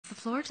the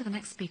floor to the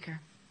next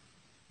speaker.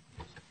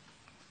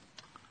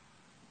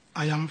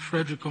 I am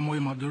Frederick Omoy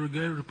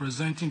Madurige,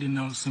 representing the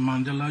Nelson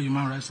Mandela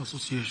Human Rights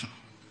Association.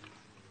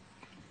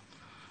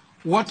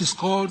 What is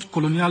called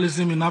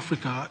colonialism in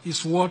Africa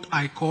is what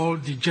I call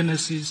the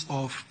genesis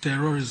of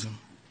terrorism.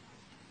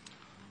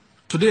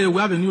 Today, we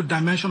have a new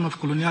dimension of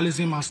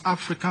colonialism as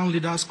African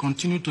leaders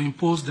continue to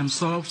impose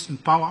themselves in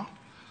power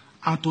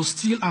and to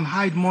steal and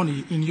hide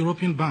money in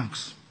European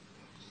banks.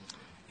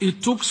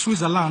 It took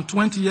Switzerland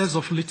 20 years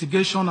of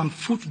litigation and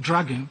foot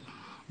dragging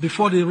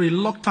before they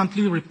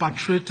reluctantly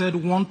repatriated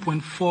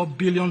 $1.4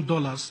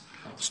 billion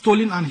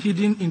stolen and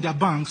hidden in their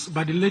banks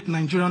by the late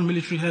Nigerian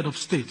military head of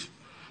state,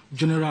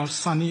 General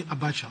Sani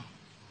Abacha.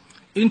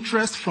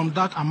 Interest from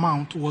that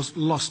amount was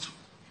lost.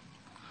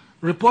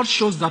 Report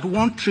shows that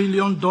 $1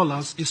 trillion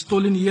is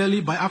stolen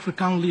yearly by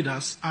African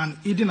leaders and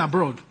hidden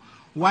abroad,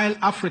 while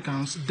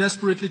Africans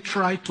desperately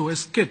try to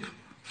escape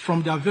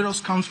from their various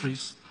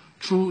countries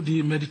through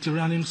the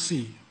Mediterranean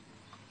Sea.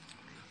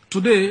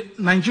 Today,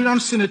 Nigerian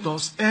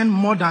senators earn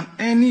more than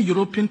any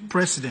European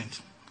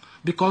president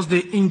because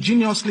they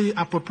ingeniously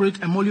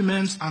appropriate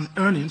emoluments and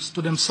earnings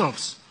to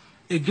themselves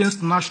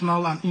against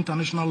national and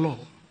international law.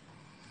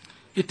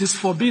 It is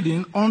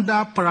forbidden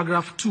under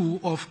paragraph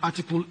 2 of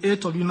Article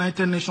 8 of the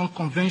United Nations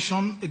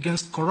Convention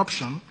Against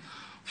Corruption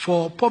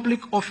for public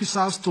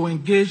officers to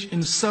engage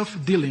in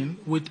self-dealing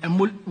with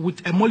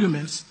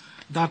emoluments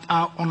that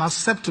are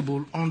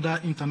unacceptable under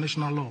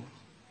international law.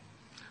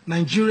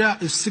 Nigeria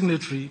is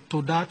signatory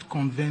to that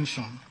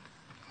convention.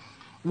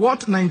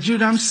 What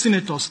Nigerian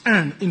senators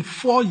earn in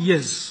 4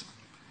 years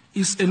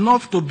is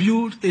enough to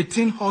build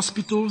 18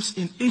 hospitals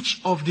in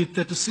each of the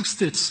 36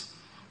 states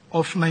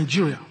of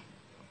Nigeria.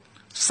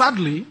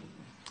 Sadly,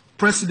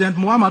 President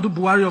Muhammadu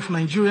Buhari of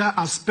Nigeria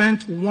has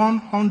spent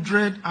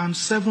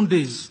 107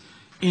 days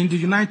in the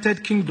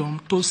United Kingdom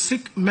to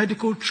seek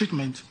medical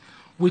treatment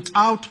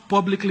without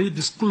publicly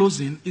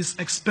disclosing his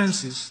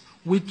expenses,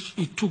 which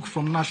he took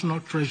from National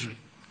Treasury.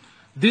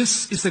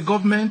 This is a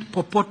government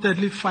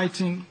purportedly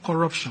fighting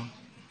corruption.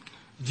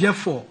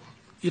 Therefore,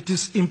 it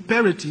is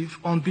imperative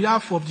on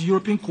behalf of the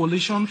European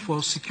Coalition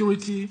for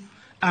Security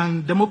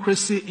and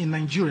Democracy in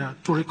Nigeria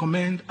to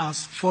recommend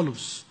as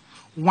follows.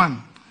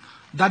 1,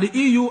 that the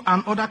EU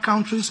and other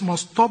countries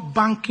must stop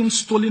banking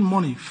stolen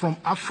money from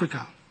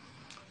Africa.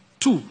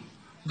 2,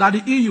 that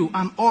the EU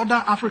and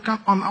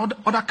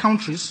other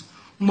countries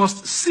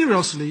must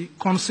seriously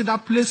consider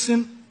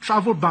placing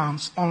travel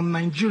bans on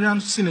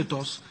Nigerian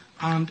senators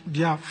and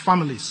their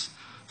families.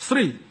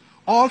 3,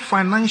 all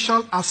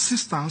financial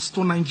assistance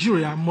to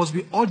Nigeria must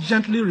be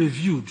urgently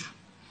reviewed.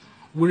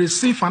 We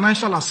receive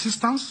financial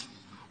assistance,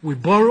 we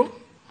borrow,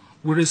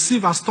 we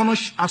receive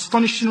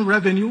astonishing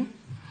revenue,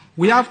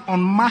 we have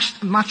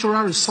unmatched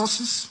natural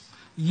resources,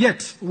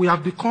 yet we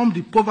have become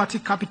the poverty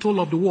capital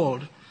of the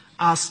world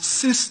as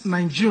 6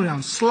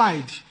 Nigerians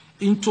slide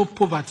into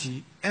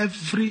poverty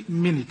every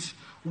minute,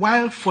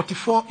 while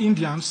 44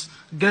 Indians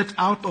get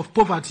out of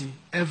poverty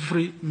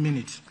every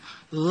minute.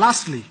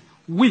 Lastly,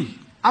 we,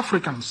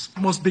 Africans,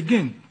 must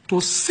begin to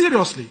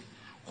seriously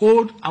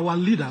hold our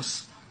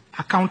leaders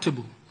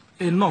accountable.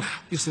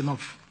 Enough is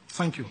enough.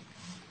 Thank you.